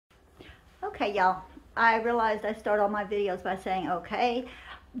Okay, y'all, I realized I start all my videos by saying okay.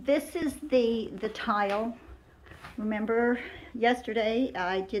 This is the tile. Remember yesterday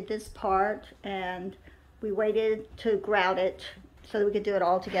I did this part and we waited to grout it so that we could do it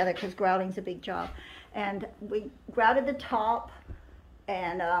all together because grouting's a big job. And we grouted the top,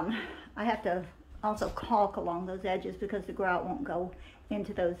 and I have to also caulk along those edges because the grout won't go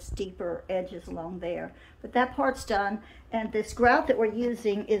into those deeper edges along there. But that part's done, and this grout that we're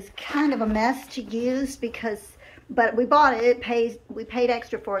using is kind of a mess to use but we bought it. We paid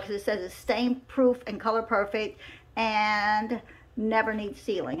extra for it because it says it's stain proof and color perfect and never needs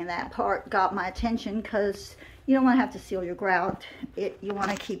sealing, and that part got my attention because you don't want to have to seal your grout. You want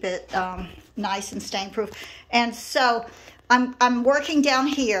to keep it nice and stain proof. And so I'm working down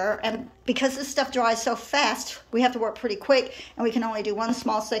here, and because this stuff dries so fast, we have to work pretty quick, and we can only do one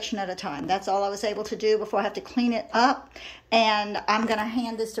small section at a time. That's all I was able to do before I have to clean it up. And I'm going to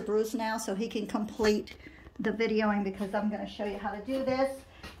hand this to Bruce now so he can complete the videoing, because I'm going to show you how to do this.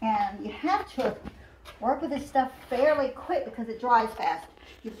 And you have to work with this stuff fairly quick because it dries fast.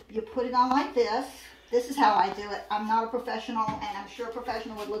 You put it on like this. This is how I do it. I'm not a professional, and I'm sure a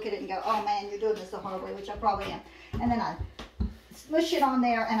professional would look at it and go, oh man, you're doing this the hard way, which I probably am. And then I smush it on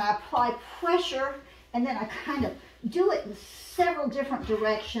there and I apply pressure, and then I kind of do it in several different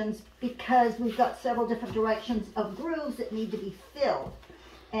directions because we've got several different directions of grooves that need to be filled.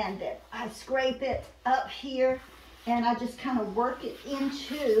 And then I scrape it up here and I just kind of work it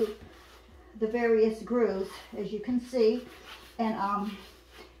into the various grooves, as you can see. And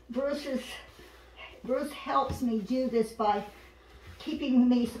Bruce helps me do this by keeping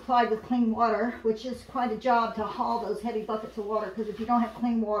me supplied with clean water, which is quite a job to haul those heavy buckets of water, because if you don't have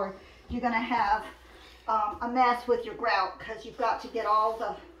clean water, you're going to have a mess with your grout, because you've got to get all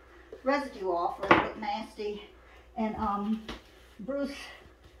the residue off or it'll get nasty. And Bruce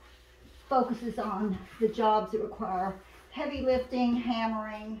focuses on the jobs that require heavy lifting,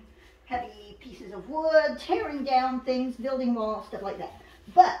 hammering, heavy pieces of wood, tearing down things, building walls, stuff like that.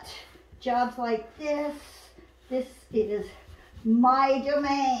 But jobs like this is my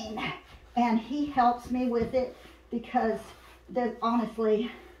domain, and he helps me with it because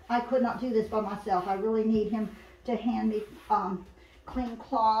honestly, I could not do this by myself. I really need him to hand me clean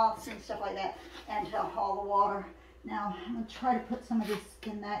cloths and stuff like that, and to haul the water. Now I'm going to try to put some of this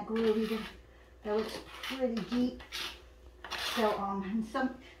in that groove. That looks pretty deep. So and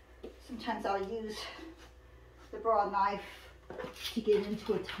sometimes I'll use the broad knife to get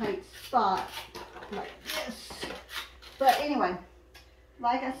into a tight spot like this. But anyway,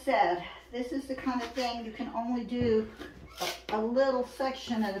 like I said, this is the kind of thing you can only do a little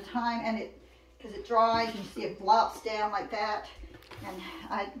section at a time, and because it dries, and you see it blops down like that. And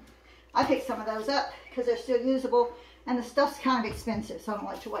I picked some of those up because they're still usable, and the stuff's kind of expensive, so I don't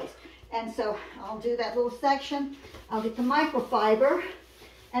like to waste. And so I'll do that little section. I'll get the microfiber,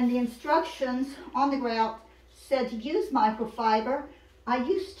 and the instructions on the grout said to use microfiber. I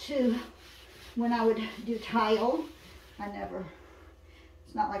used to, when I would do tile,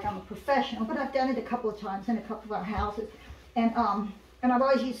 it's not like I'm a professional, but I've done it a couple of times in a couple of our houses. And I've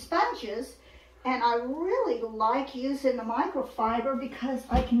always used sponges, and I really like using the microfiber because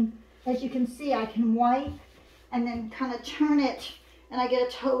I can, as you can see, I can wipe and then kind of turn it, and I get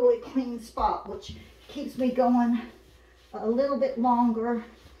a totally clean spot, which keeps me going a little bit longer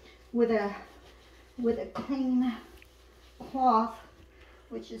with a clean cloth,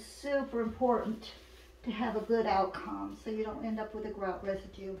 which is super important to have a good outcome, so you don't end up with a grout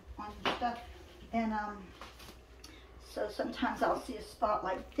residue on your stuff. And so sometimes I'll see a spot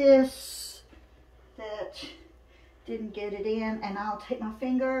like this that didn't get it in, and I'll take my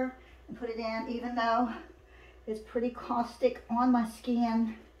finger and put it in, even though it's pretty caustic on my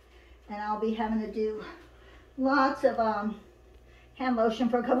skin, and I'll be having to do lots of hand lotion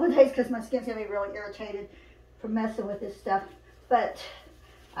for a couple of days because my skin's gonna be really irritated from messing with this stuff. But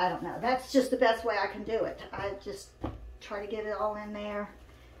I don't know, that's just the best way I can do it. I just try to get it all in there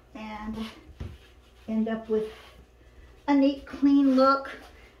and end up with a neat clean look.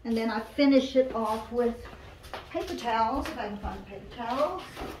 And then I finish it off with paper towels, if I can find paper towels,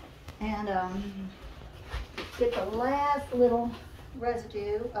 and get the last little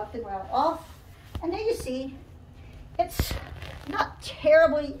residue of the grout off. And there you see, it's not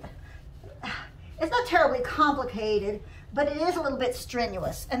terribly complicated, but it is a little bit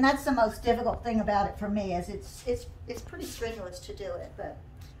strenuous, and that's the most difficult thing about it for me, is it's pretty strenuous to do it. But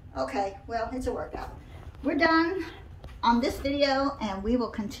okay, well, it's a workout. We're done on this video, and we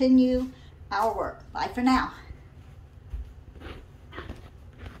will continue our work. Bye for now.